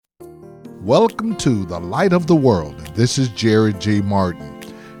Welcome to the Light of the World. This is Jerry G. Martin.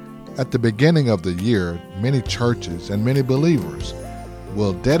 At the beginning of the year, many churches and many believers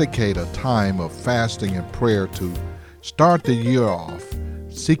will dedicate a time of fasting and prayer to start the year off,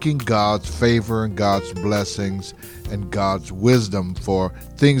 seeking God's favor and God's blessings and God's wisdom for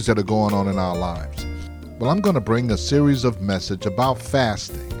things that are going on in our lives. Well, I'm going to bring a series of messages about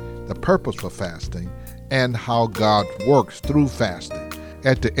fasting, the purpose for fasting, and how God works through fasting.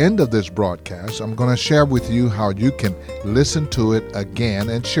 At the end of this broadcast, I'm going to share with you how you can listen to it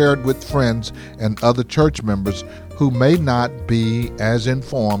again and share it with friends and other church members who may not be as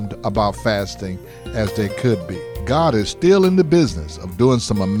informed about fasting as they could be. God is still in the business of doing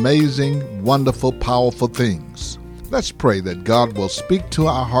some amazing, wonderful, powerful things. Let's pray that God will speak to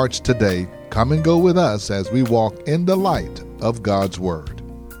our hearts today. Come and go with us as we walk in the light of God's Word.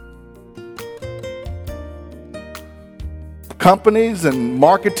 Companies and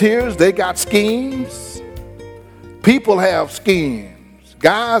marketeers, they got schemes. People have schemes.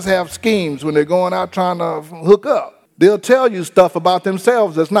 Guys have schemes when they're going out trying to hook up. They'll tell you stuff about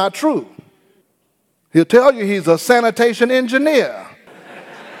themselves that's not true. He'll tell you he's a sanitation engineer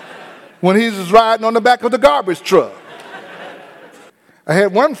when he's just riding on the back of the garbage truck. I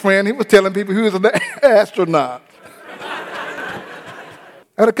had one friend, he was telling people he was an astronaut.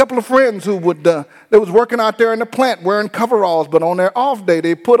 I had a couple of friends who they was working out there in the plant wearing coveralls, but on their off day,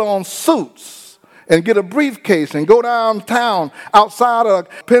 they put on suits and get a briefcase and go downtown outside of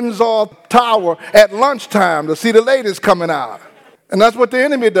Pennzoil Tower at lunchtime to see the ladies coming out. And that's what the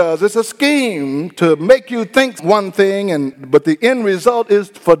enemy does. It's a scheme to make you think one thing, but the end result is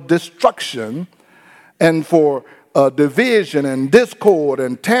for destruction and for division and discord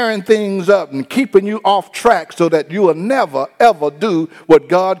and tearing things up and keeping you off track so that you will never, ever do what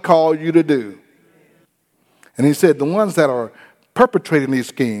God called you to do. And he said the ones that are perpetrating these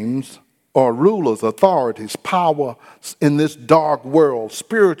schemes are rulers, authorities, power in this dark world,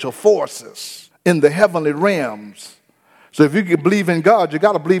 spiritual forces in the heavenly realms. So if you can believe in God, you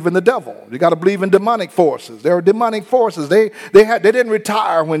got to believe in the devil. You got to believe in demonic forces. There are demonic forces. They didn't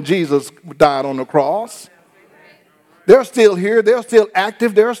retire when Jesus died on the cross. They're still here. They're still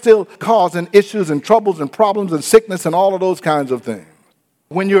active. They're still causing issues and troubles and problems and sickness and all of those kinds of things.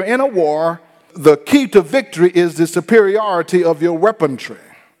 When you're in a war, the key to victory is the superiority of your weaponry.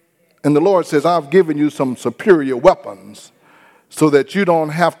 And the Lord says, I've given you some superior weapons so that you don't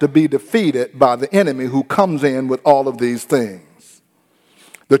have to be defeated by the enemy who comes in with all of these things.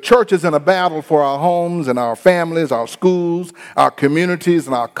 The church is in a battle for our homes and our families, our schools, our communities,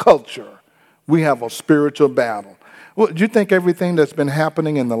 and our culture. We have a spiritual battle. Well, do you think everything that's been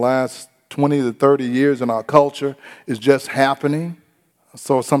happening in the last 20 to 30 years in our culture is just happening? I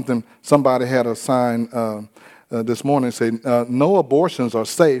saw somebody had a sign this morning saying, no abortions are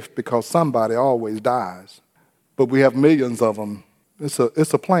safe because somebody always dies. But we have millions of them. It's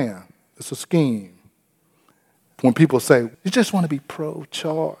a plan. It's a scheme. When people say, you just want to be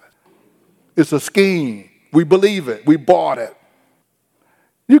pro-choice. It's a scheme. We believe it. We bought it.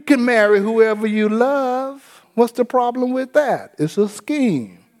 You can marry whoever you love. What's the problem with that? It's a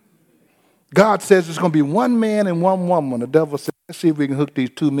scheme. God says it's going to be one man and one woman. The devil says, let's see if we can hook these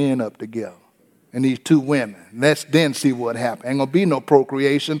two men up together and these two women. Let's then see what happens. Ain't going to be no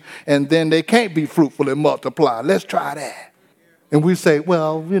procreation, and then they can't be fruitful and multiply. Let's try that. And we say,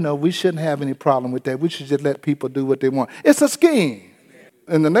 well, we shouldn't have any problem with that. We should just let people do what they want. It's a scheme.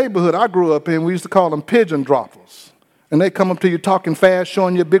 In the neighborhood I grew up in, we used to call them pigeon droppers. And they come up to you talking fast,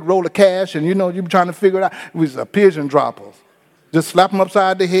 showing you a big roll of cash, and you're trying to figure it out. It was a pigeon droppers. Just slap them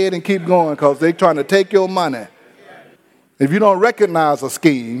upside the head and keep going because they're trying to take your money. If you don't recognize a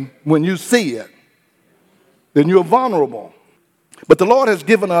scheme when you see it, then you're vulnerable. But the Lord has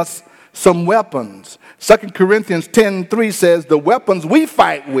given us some weapons. 2 Corinthians 10:3 says, the weapons we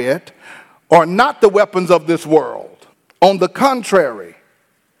fight with are not the weapons of this world. On the contrary,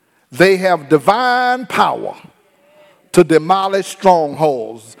 they have divine power to demolish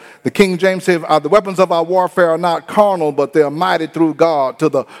strongholds. The King James says, the weapons of our warfare are not carnal, but they are mighty through God to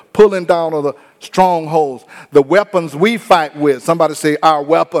the pulling down of the strongholds. The weapons we fight with, somebody say our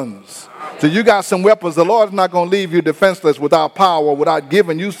weapons. So you got some weapons. The Lord's not going to leave you defenseless without power, without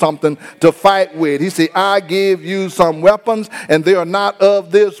giving you something to fight with. He said, I give you some weapons, and they are not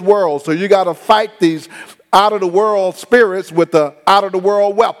of this world. So you got to fight these out-of-the-world spirits with the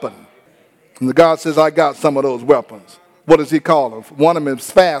out-of-the-world weapon. And God says, I got some of those weapons. What does he call them? One of them is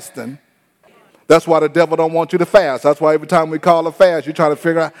fasting. That's why the devil don't want you to fast. That's why every time we call a fast, you're trying to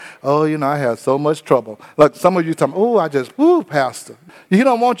figure out, oh, I had so much trouble. Like some of you tell me, Pastor. He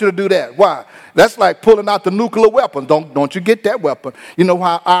don't want you to do that. Why? That's like pulling out the nuclear weapon. Don't you get that weapon. You know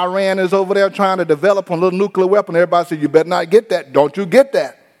how Iran is over there trying to develop a little nuclear weapon? Everybody says, you better not get that. Don't you get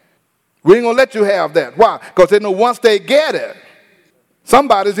that. We ain't going to let you have that. Why? Because they know once they get it,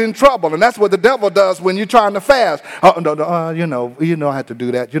 somebody's in trouble, and that's what the devil does when you're trying to fast. You don't have to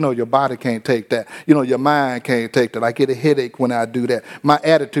do that. Your body can't take that. Your mind can't take that. I get a headache when I do that. My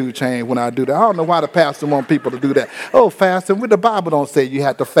attitude change when I do that. I don't know why the pastor want people to do that. Oh, fasting. The Bible don't say you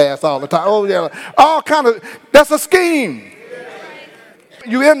have to fast all the time. Oh, yeah. That's a scheme.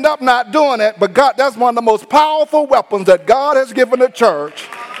 You end up not doing that, but God, that's one of the most powerful weapons that God has given the church.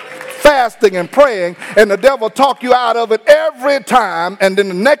 Fasting and praying, and the devil talk you out of it every time, and then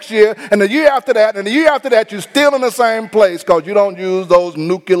the next year, and the year after that, and the year after that, you're still in the same place because you don't use those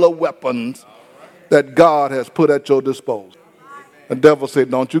nuclear weapons that God has put at your disposal. The devil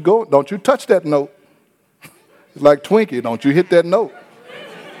said, don't you touch that note. It's like Twinkie, don't you hit that note.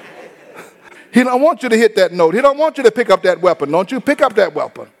 He don't want you to hit that note. He don't want you to pick up that weapon. Don't you pick up that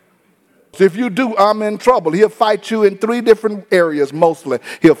weapon. So if you do, I'm in trouble. He'll fight you in 3 different areas mostly.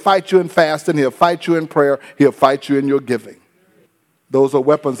 He'll fight you in fasting. He'll fight you in prayer. He'll fight you in your giving. Those are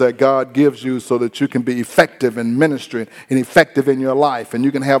weapons that God gives you so that you can be effective in ministry and effective in your life. And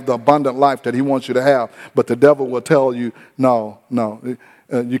you can have the abundant life that he wants you to have. But the devil will tell you, no,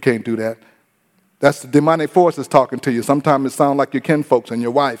 you can't do that. That's the demonic forces talking to you. Sometimes it sounds like your kinfolks and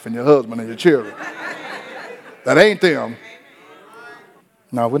your wife and your husband and your children. That ain't them.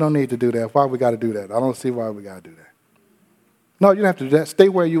 No, we don't need to do that. Why we got to do that? I don't see why we got to do that. No, you don't have to do that. Stay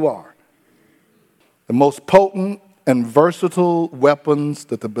where you are. The most potent and versatile weapons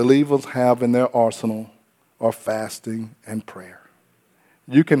that the believers have in their arsenal are fasting and prayer.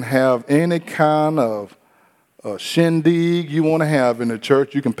 You can have any kind of shindig you want to have in the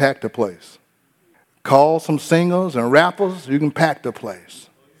church. You can pack the place. Call some singers and rappers. You can pack the place.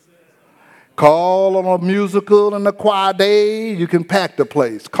 Call on a musical and a choir day, you can pack the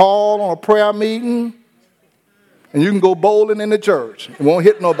place. Call on a prayer meeting, and you can go bowling in the church. It won't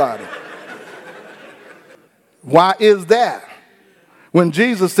hit nobody. Why is that? When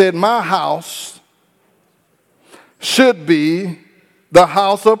Jesus said, my house should be the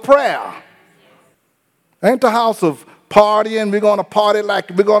house of prayer. Ain't the house of partying. We're going to party like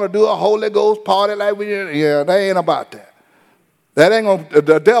we're going to do a Holy Ghost party like that ain't about that. That ain't gonna,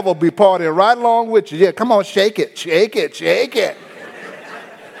 the devil be partying right along with you. Yeah, come on, shake it, shake it, shake it.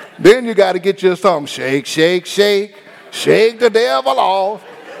 Then you got to get your song, shake, shake, shake, shake the devil off.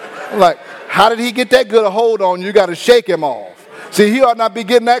 I'm like, how did he get that good a hold on you? You got to shake him off. See, he ought not be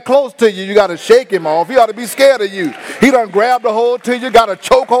getting that close to you. You got to shake him off. He ought to be scared of you. He done grabbed a hold to you, got a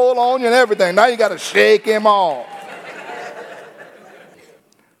choke hold on you and everything. Now you got to shake him off.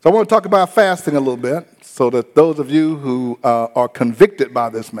 So I want to talk about fasting a little bit so that those of you who are convicted by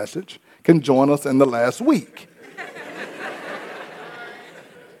this message can join us in the last week.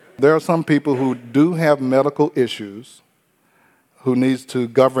 There are some people who do have medical issues who needs to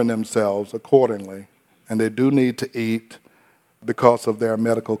govern themselves accordingly, and they do need to eat because of their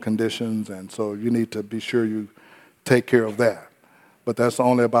medical conditions, and so you need to be sure you take care of that. But that's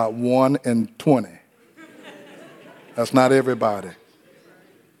only about 1 in 20. That's not everybody.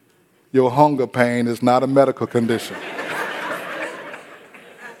 Your hunger pain is not a medical condition.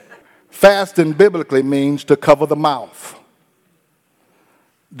 Fasting biblically means to cover the mouth,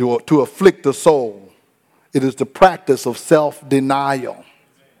 to afflict the soul. It is the practice of self-denial.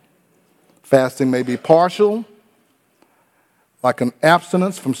 Fasting may be partial, like an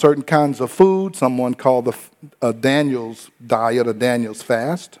abstinence from certain kinds of food, someone called the Daniel's diet or Daniel's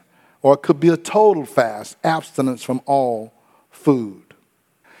fast, or it could be a total fast, abstinence from all food.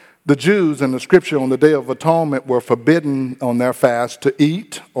 The Jews in the scripture on the Day of Atonement were forbidden on their fast to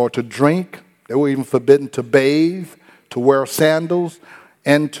eat or to drink. They were even forbidden to bathe, to wear sandals,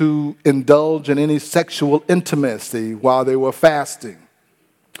 and to indulge in any sexual intimacy while they were fasting.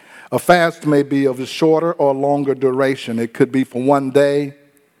 A fast may be of a shorter or longer duration. It could be for one day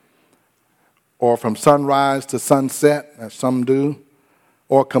or from sunrise to sunset, as some do,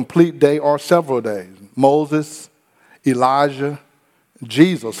 or a complete day or several days. Moses, Elijah,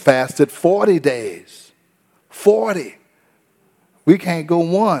 Jesus fasted 40 days. 40. We can't go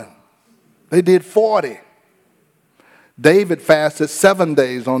 1. They did 40. David fasted 7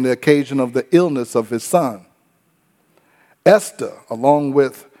 days on the occasion of the illness of his son. Esther, along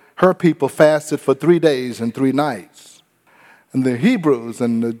with her people, fasted for 3 days and 3 nights. And the Hebrews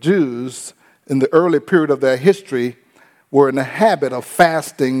and the Jews in the early period of their history were in the habit of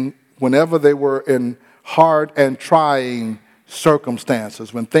fasting whenever they were in hard and trying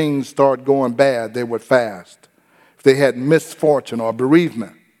circumstances, when things started going bad, they would fast. If they had misfortune or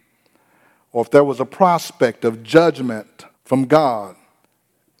bereavement, or if there was a prospect of judgment from God,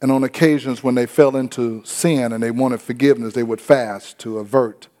 and on occasions when they fell into sin and they wanted forgiveness, they would fast to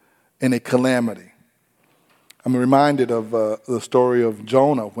avert any calamity. I'm reminded of the story of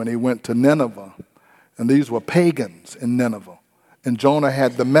Jonah when he went to Nineveh, and these were pagans in Nineveh. And Jonah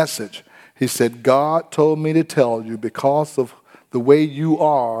had the message. He said, God told me to tell you, because of the way you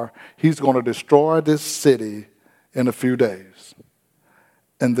are, he's going to destroy this city in a few days.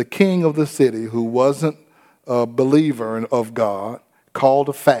 And the king of the city, who wasn't a believer of God, called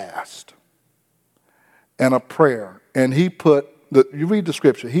a fast and a prayer. And he put, you read the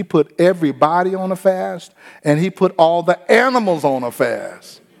scripture, he put everybody on a fast, and he put all the animals on a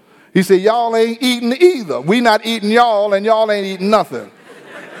fast. He said, y'all ain't eating either. We not eating y'all, and y'all ain't eating nothing.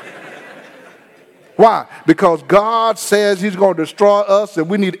 Why? Because God says he's going to destroy us, and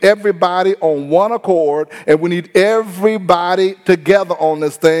we need everybody on one accord, and we need everybody together on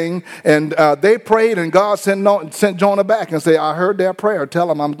this thing. And they prayed, and God sent Jonah back and said, I heard their prayer. Tell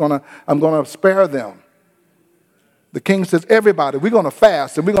them I'm gonna spare them. The king says, everybody, we're going to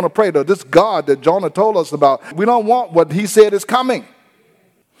fast, and we're going to pray to this God that Jonah told us about. We don't want what he said is coming.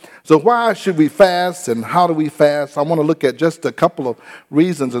 So why should we fast, and how do we fast? I want to look at just a couple of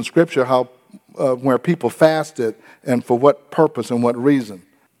reasons in Scripture how where people fasted and for what purpose and what reason.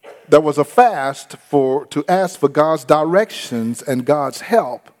 There was a fast to ask for God's directions and God's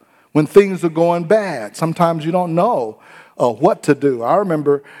help when things are going bad. Sometimes you don't know what to do. I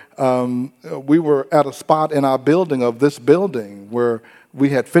remember we were at a spot in our building of this building where we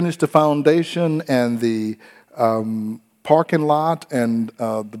had finished the foundation and the parking lot, and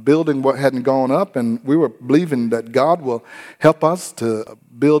the building hadn't gone up, and we were believing that God will help us to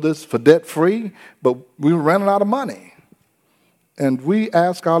build this for debt-free, but we were running out of money. And we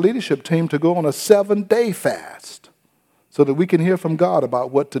asked our leadership team to go on a 7-day fast so that we can hear from God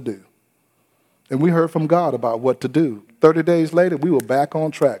about what to do. And we heard from God about what to do. 30 days later, we were back on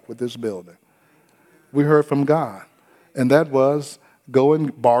track with this building. We heard from God, and that was go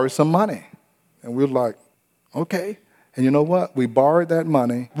and borrow some money. And we were like, okay. And you know what? We borrowed that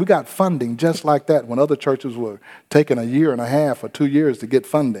money. We got funding just like that when other churches were taking a year and a half or 2 years to get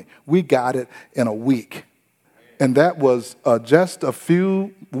funding. We got it in a week. And that was just a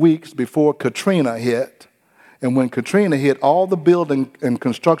few weeks before Katrina hit. And when Katrina hit, all the building and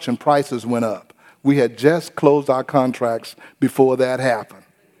construction prices went up. We had just closed our contracts before that happened.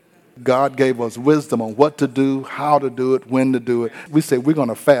 God gave us wisdom on what to do, how to do it, when to do it. We said we're going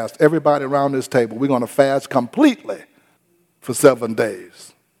to fast. Everybody around this table, we're going to fast completely for 7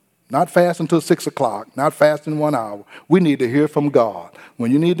 days. Not fast until 6 o'clock, not fast in 1 hour. We need to hear from God.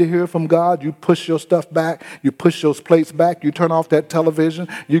 When you need to hear from God, you push your stuff back, you push those plates back, you turn off that television,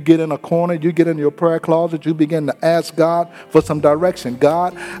 you get in a corner, you get in your prayer closet, you begin to ask God for some direction.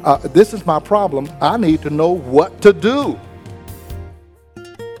 God, this is my problem. I need to know what to do.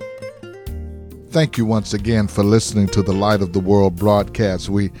 Thank you once again for listening to the Light of the World broadcast.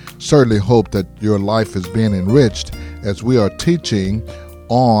 We certainly hope that your life is being enriched as we are teaching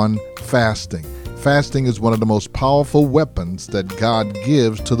on fasting. Fasting is one of the most powerful weapons that God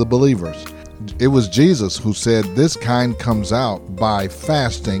gives to the believers. It was Jesus who said this kind comes out by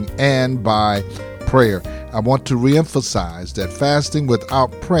fasting and by prayer. I want to reemphasize that fasting without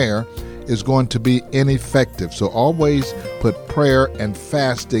prayer is going to be ineffective. So always put prayer and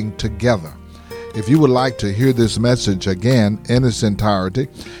fasting together. If you would like to hear this message again in its entirety,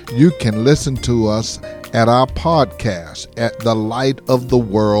 you can listen to us at our podcast at The Light of the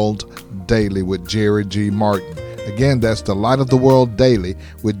World Daily with Jerry G. Martin. Again, that's The Light of the World Daily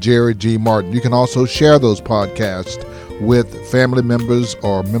with Jerry G. Martin. You can also share those podcasts with family members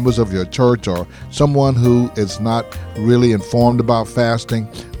or members of your church or someone who is not really informed about fasting.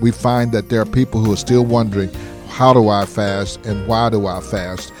 We find that there are people who are still wondering, how do I fast and why do I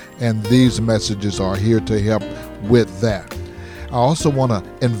fast? And these messages are here to help with that. I also want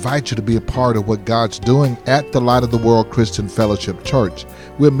to invite you to be a part of what God's doing at the Light of the World Christian Fellowship Church.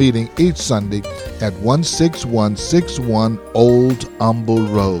 We're meeting each Sunday at 16161 Old Humble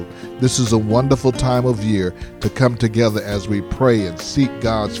Road. This is a wonderful time of year to come together as we pray and seek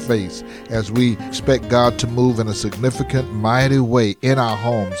God's face, as we expect God to move in a significant, mighty way in our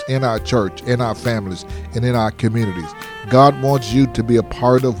homes, in our church, in our families, and in our communities. God wants you to be a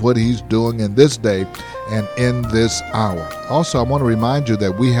part of what He's doing in this day and in this hour. Also, I want to remind you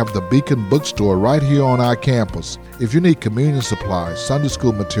that we have the Beacon Bookstore right here on our campus. If you need communion supplies, Sunday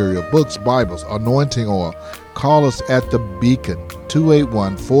school material, books, Bibles, anointing oil, call us at the Beacon,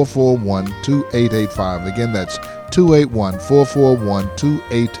 281-441-2885. Again, that's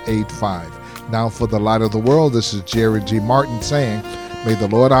 281-441-2885. Now for the Light of the World, this is Jerry G. Martin saying, may the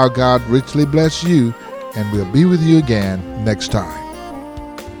Lord our God richly bless you, and we'll be with you again next time.